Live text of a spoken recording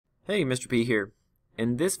Hey, Mr. P here.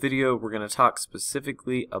 In this video, we're going to talk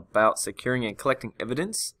specifically about securing and collecting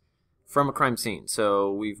evidence from a crime scene. So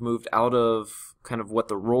we've moved out of kind of what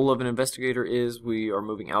the role of an investigator is. We are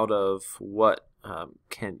moving out of what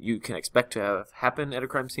you can expect to have happen at a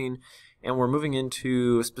crime scene, and we're moving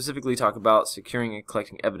into specifically talk about securing and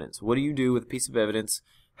collecting evidence. What do you do with a piece of evidence?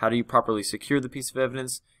 How do you properly secure the piece of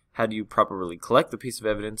evidence? How do you properly collect the piece of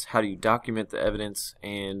evidence? How do you document the evidence?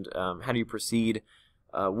 And how do you proceed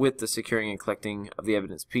with the securing and collecting of the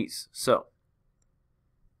evidence piece? So,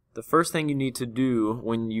 the first thing you need to do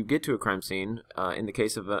when you get to a crime scene, in the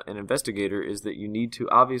case of an investigator, is that you need to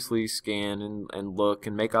obviously scan and look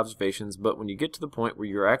and make observations, but when you get to the point where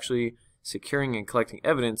you're actually securing and collecting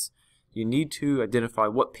evidence, you need to identify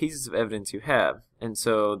what pieces of evidence you have. And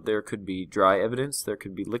so there could be dry evidence, there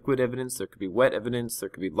could be liquid evidence, there could be wet evidence, there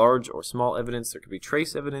could be large or small evidence, there could be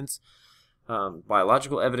trace evidence,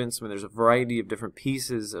 biological evidence. I mean, there's a variety of different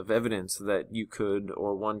pieces of evidence that you could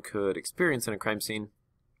or one could experience in a crime scene.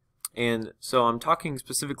 And so I'm talking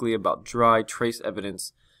specifically about dry trace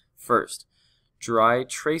evidence first. Dry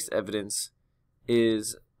trace evidence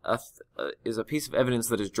is a piece of evidence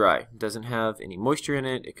that is dry. It doesn't have any moisture in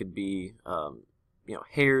it. It could be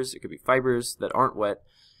hairs, it could be fibers that aren't wet.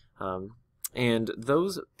 And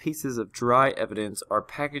those pieces of dry evidence are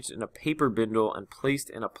packaged in a paper bindle and placed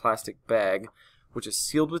in a plastic bag, which is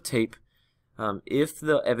sealed with tape. If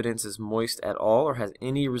the evidence is moist at all or has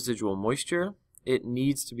any residual moisture, it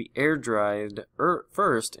needs to be air dried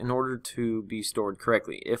first in order to be stored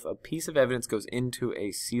correctly. If a piece of evidence goes into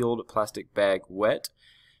a sealed plastic bag wet,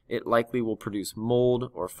 it likely will produce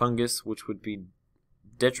mold or fungus, which would be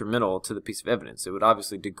detrimental to the piece of evidence. It would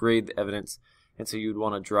obviously degrade the evidence, and so you would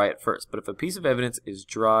want to dry it first. But if a piece of evidence is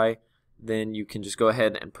dry, then you can just go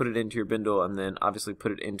ahead and put it into your bindle and then obviously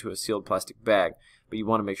put it into a sealed plastic bag, but you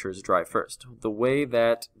want to make sure it's dry first. The way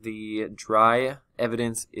that the dry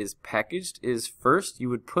evidence is packaged is first you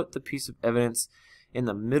would put the piece of evidence in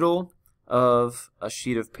the middle of a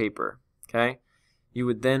sheet of paper. Okay? You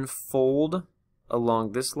would then fold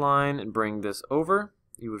along this line and bring this over.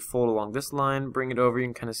 You would fold along this line, bring it over. You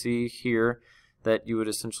can kind of see here that you would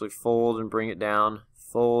essentially fold and bring it down,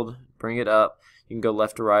 fold, bring it up. You can go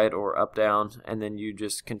left to right or up down, and then you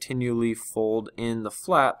just continually fold in the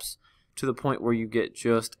flaps to the point where you get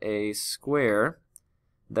just a square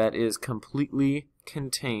that is completely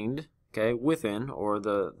contained, okay, within, or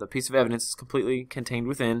the piece of evidence is completely contained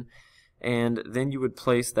within. And then you would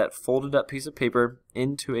place that folded up piece of paper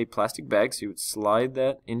into a plastic bag. So you would slide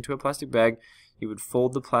that into a plastic bag. You would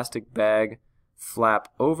fold the plastic bag flap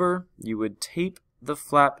over. You would tape the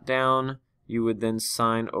flap down. You would then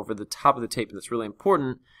sign over the top of the tape. And that's really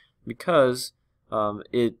important because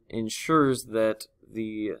it ensures that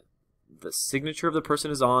the signature of the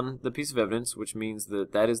person is on the piece of evidence, which means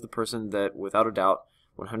that that is the person that, without a doubt,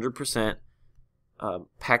 100%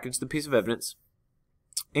 packaged the piece of evidence.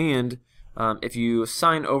 And if you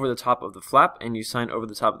sign over the top of the flap and you sign over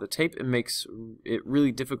the top of the tape, it makes it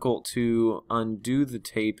really difficult to undo the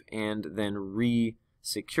tape and then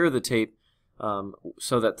re-secure the tape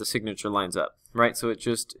so that the signature lines up, right? So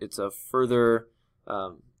it's a further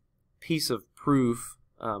piece of proof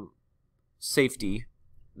safety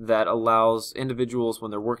that allows individuals, when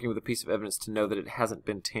they're working with a piece of evidence, to know that it hasn't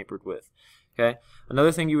been tampered with. Okay.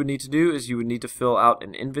 Another thing you would need to do is you would need to fill out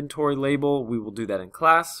an inventory label. We will do that in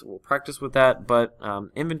class. We'll practice with that. But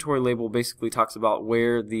inventory label basically talks about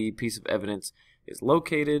where the piece of evidence is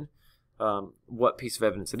located, what piece of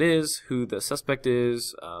evidence it is, who the suspect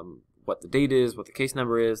is, what the date is, what the case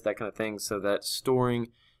number is, that kind of thing, so that storing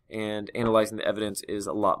and analyzing the evidence is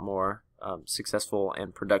a lot more successful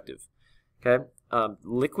and productive. Okay.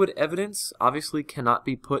 Liquid evidence obviously cannot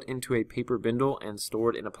be put into a paper bindle and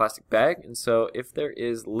stored in a plastic bag, and so if there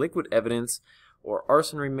is liquid evidence or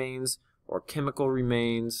arson remains or chemical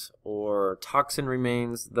remains or toxin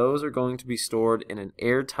remains, those are going to be stored in an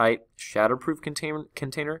airtight shatterproof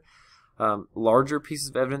container. Larger pieces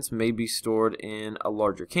of evidence may be stored in a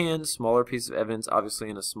larger can, smaller pieces of evidence obviously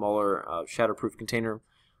in a smaller shatterproof container,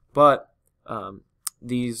 but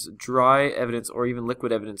these dry evidence or even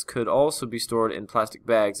liquid evidence could also be stored in plastic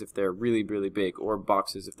bags if they're really, really big, or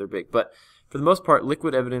boxes if they're big. But for the most part,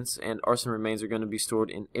 liquid evidence and arson remains are going to be stored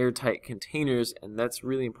in airtight containers, and that's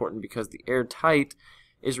really important because the airtight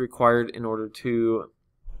is required in order to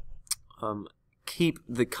keep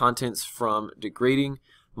the contents from degrading,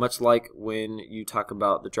 much like when you talk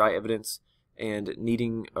about the dry evidence and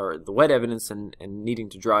needing, or the wet evidence and needing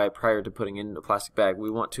to dry prior to putting it in a plastic bag.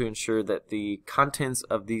 We want to ensure that the contents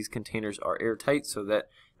of these containers are airtight so that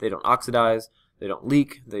they don't oxidize, they don't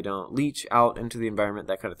leak, they don't leach out into the environment,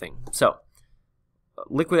 that kind of thing. So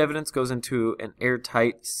liquid evidence goes into an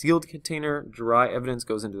airtight sealed container, dry evidence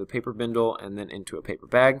goes into the paper bindle and then into a paper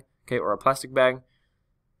bag, okay, or a plastic bag.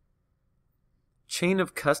 Chain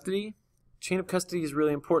of custody. Chain of custody is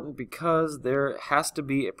really important because there has to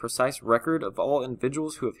be a precise record of all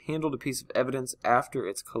individuals who have handled a piece of evidence after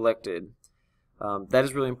it's collected. That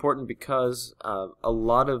is really important because a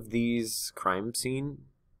lot of these crime scene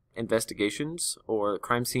investigations or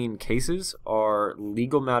crime scene cases are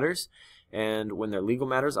legal matters, and when they're legal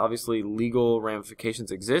matters, obviously legal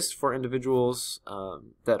ramifications exist for individuals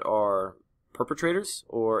that are perpetrators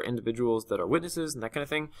or individuals that are witnesses and that kind of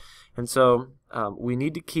thing. And so we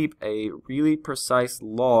need to keep a really precise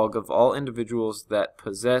log of all individuals that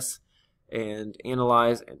possess and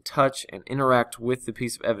analyze and touch and interact with the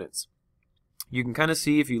piece of evidence. You can kind of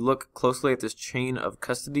see, if you look closely at this chain of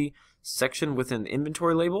custody section within the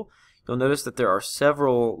inventory label, you'll notice that there are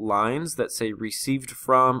several lines that say received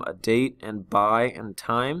from, a date, and by, and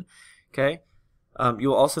time. Okay.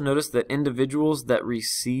 You'll also notice that individuals that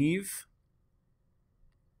receive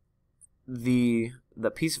the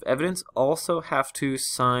piece of evidence also have to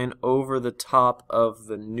sign over the top of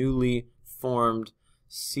the newly formed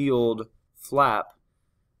sealed flap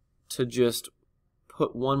to just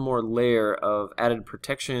put one more layer of added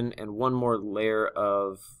protection and one more layer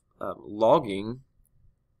of logging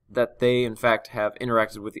that they in fact have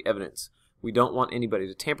interacted with the evidence. We don't want anybody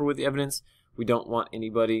to tamper with the evidence. We don't want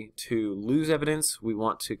anybody to lose evidence. We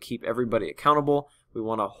want to keep everybody accountable. We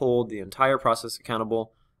want to hold the entire process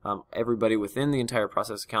accountable, everybody within the entire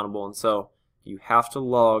process accountable. And so you have to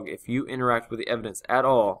log if you interact with the evidence at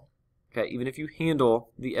all. Okay, even if you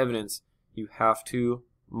handle the evidence, you have to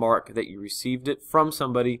mark that you received it from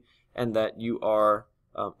somebody and that you are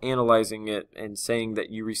analyzing it and saying that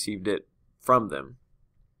you received it from them.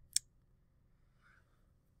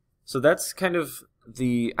 So that's kind of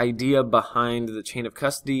the idea behind the chain of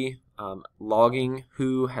custody, logging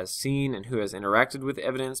who has seen and who has interacted with the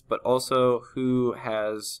evidence, but also who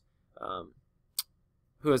has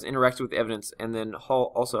interacted with the evidence, and then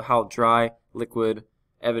also how dry, liquid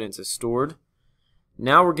evidence is stored.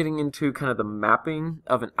 Now we're getting into kind of the mapping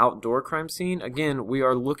of an outdoor crime scene. Again, we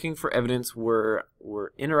are looking for evidence. We're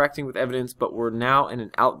interacting with evidence, but we're now in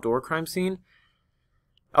an outdoor crime scene.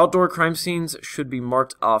 Outdoor crime scenes should be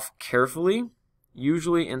marked off carefully,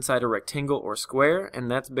 usually inside a rectangle or square, and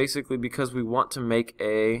that's basically because we want to make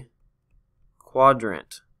a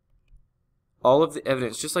quadrant. All of the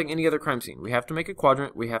evidence, just like any other crime scene, we have to make a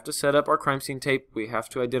quadrant. We have to set up our crime scene tape. We have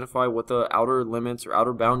to identify what the outer limits or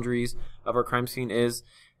outer boundaries of our crime scene is,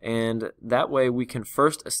 and that way we can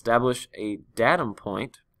first establish a datum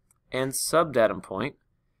point and subdatum point.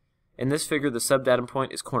 In this figure, the subdatum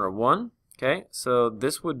point is corner 1. Okay, so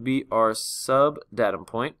this would be our subdatum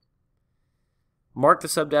point. Mark the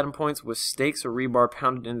subdatum points with stakes or rebar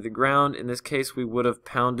pounded into the ground. In this case, we would have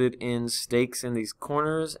pounded in stakes in these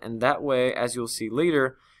corners, and that way, as you'll see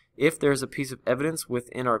later, if there's a piece of evidence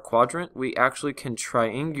within our quadrant, we actually can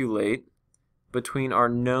triangulate between our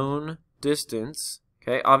known distance.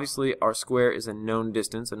 Okay, obviously our square is a known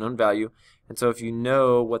distance, a known value, and so if you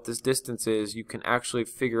know what this distance is, you can actually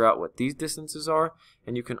figure out what these distances are,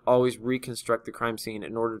 and you can always reconstruct the crime scene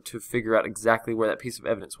in order to figure out exactly where that piece of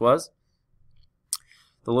evidence was.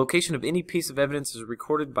 The location of any piece of evidence is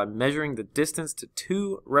recorded by measuring the distance to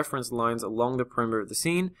 2 reference lines along the perimeter of the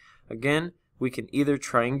scene. Again, we can either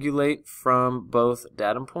triangulate from both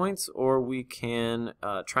datum points, or we can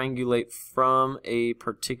triangulate from a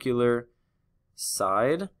particular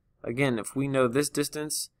side. Again, if we know this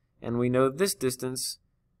distance and we know this distance,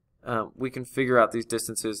 we can figure out these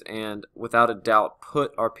distances and without a doubt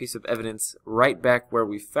put our piece of evidence right back where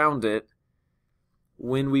we found it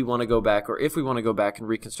when we want to go back, or if we want to go back and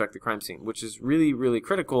reconstruct the crime scene, which is really, really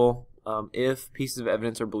critical if pieces of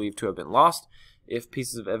evidence are believed to have been lost, if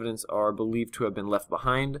pieces of evidence are believed to have been left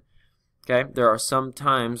behind. Okay, there are some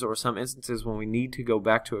times or some instances when we need to go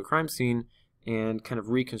back to a crime scene and kind of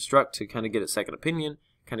reconstruct to kind of get a second opinion,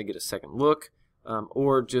 kind of get a second look,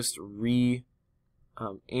 or just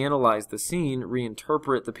analyze the scene,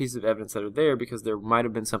 reinterpret the pieces of evidence that are there because there might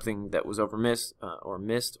have been something that was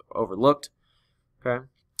missed, overlooked. Okay.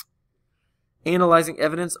 Analyzing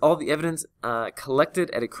evidence. All the evidence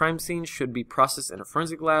collected at a crime scene should be processed in a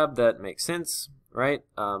forensic lab. That makes sense, right?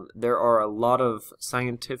 There are a lot of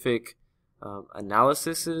scientific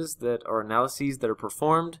analyses that are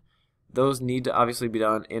performed. Those need to obviously be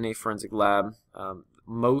done in a forensic lab.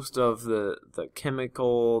 Most of the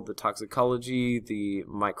chemical, the toxicology, the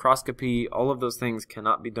microscopy, all of those things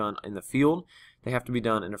cannot be done in the field. They have to be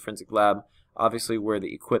done in a forensic lab, obviously where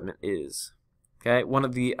the equipment is. Okay, one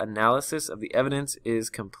of the analysis of the evidence is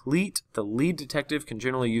complete. The lead detective can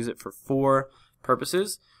generally use it for 4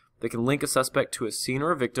 purposes. They can link a suspect to a scene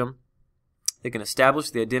or a victim. They can establish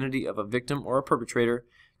the identity of a victim or a perpetrator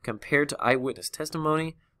compared to eyewitness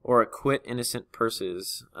testimony, or acquit innocent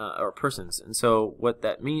persons. And so what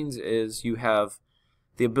that means is you have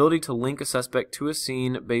the ability to link a suspect to a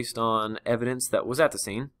scene based on evidence that was at the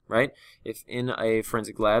scene, right? If in a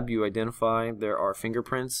forensic lab you identify there are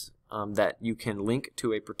fingerprints that you can link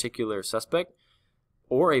to a particular suspect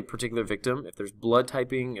or a particular victim, if there's blood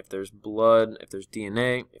typing, if there's blood, if there's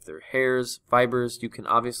DNA, if there are hairs, fibers, you can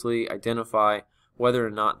obviously identify whether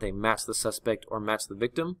or not they match the suspect or match the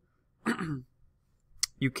victim.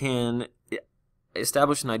 You can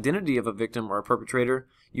establish an identity of a victim or a perpetrator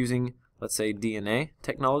using, let's say, DNA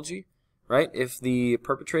technology, right? If the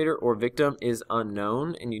perpetrator or victim is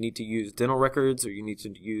unknown and you need to use dental records or you need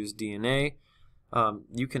to use DNA,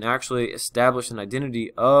 you can actually establish an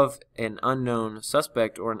identity of an unknown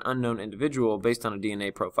suspect or an unknown individual based on a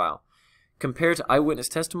DNA profile. Compared to eyewitness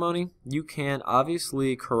testimony, you can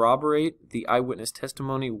obviously corroborate the eyewitness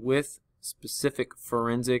testimony with specific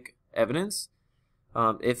forensic evidence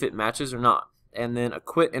if it matches or not. And then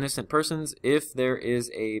acquit innocent persons if there is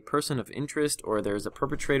a person of interest or there's a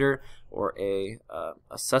perpetrator or a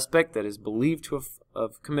suspect that is believed to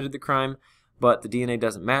have committed the crime, but the DNA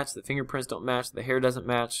doesn't match, the fingerprints don't match, the hair doesn't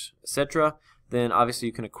match, etc., then obviously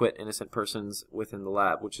you can acquit innocent persons within the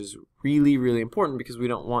lab, which is really, really important because we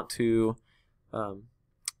don't want to,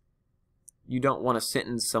 you don't want to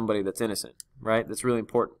sentence somebody that's innocent, right? That's really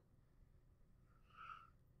important.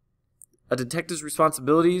 A detective's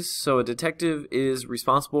responsibilities. So a detective is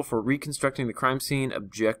responsible for reconstructing the crime scene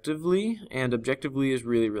objectively, and objectively is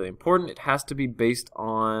really, really important. It has to be based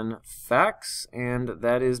on facts, and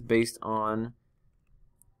that is based on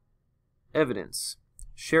evidence.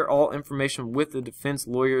 Share all information with the defense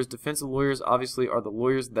lawyers. Defense lawyers obviously are the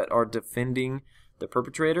lawyers that are defending the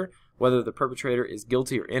perpetrator. Whether the perpetrator is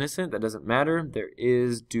guilty or innocent, that doesn't matter. There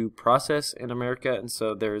is due process in America, and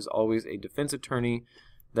so there is always a defense attorney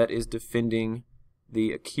that is defending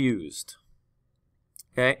the accused.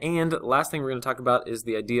 Okay, and last thing we're going to talk about is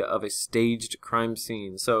the idea of a staged crime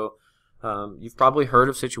scene. So you've probably heard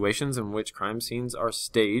of situations in which crime scenes are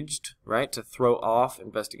staged, right, to throw off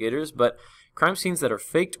investigators, but crime scenes that are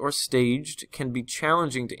faked or staged can be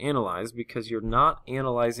challenging to analyze because you're not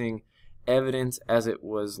analyzing evidence as it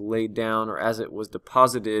was laid down or as it was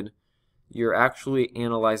deposited. You're actually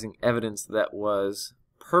analyzing evidence that was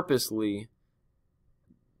purposely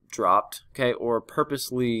dropped, okay, or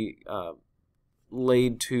purposely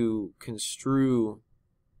laid to construe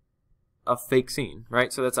a fake scene,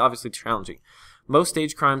 right? So that's obviously challenging. Most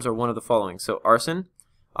stage crimes are one of the following. So arson,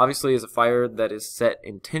 obviously, is a fire that is set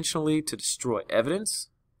intentionally to destroy evidence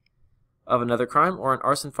of another crime, or an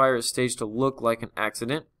arson fire is staged to look like an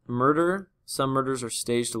accident. Murder, some murders are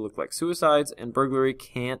staged to look like suicides, and burglary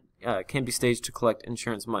can be staged to collect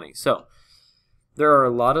insurance money. So there are a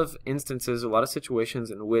lot of instances, a lot of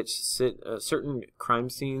situations in which certain crime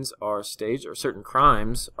scenes are staged, or certain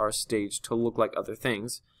crimes are staged to look like other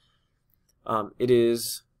things. It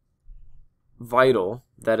is vital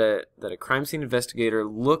that a crime scene investigator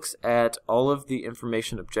looks at all of the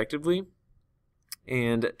information objectively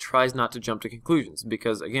and tries not to jump to conclusions,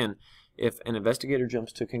 because again, if an investigator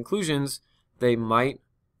jumps to conclusions, they might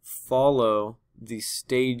follow the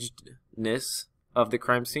stagedness of the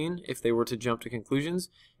crime scene if they were to jump to conclusions,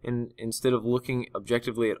 and instead of looking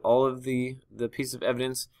objectively at all of the piece of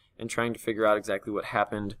evidence and trying to figure out exactly what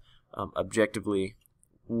happened objectively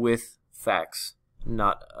with facts,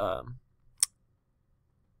 not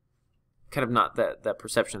kind of not that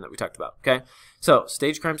perception that we talked about. Okay, so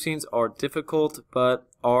staged crime scenes are difficult but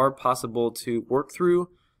are possible to work through.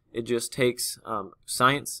 It just takes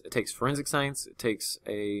science, it takes forensic science, it takes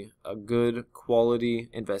a good quality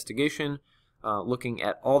investigation, looking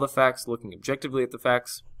at all the facts, looking objectively at the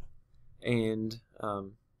facts, and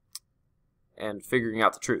figuring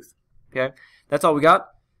out the truth. Okay, that's all we got.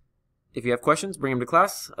 If you have questions, bring them to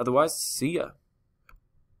class. Otherwise, see ya.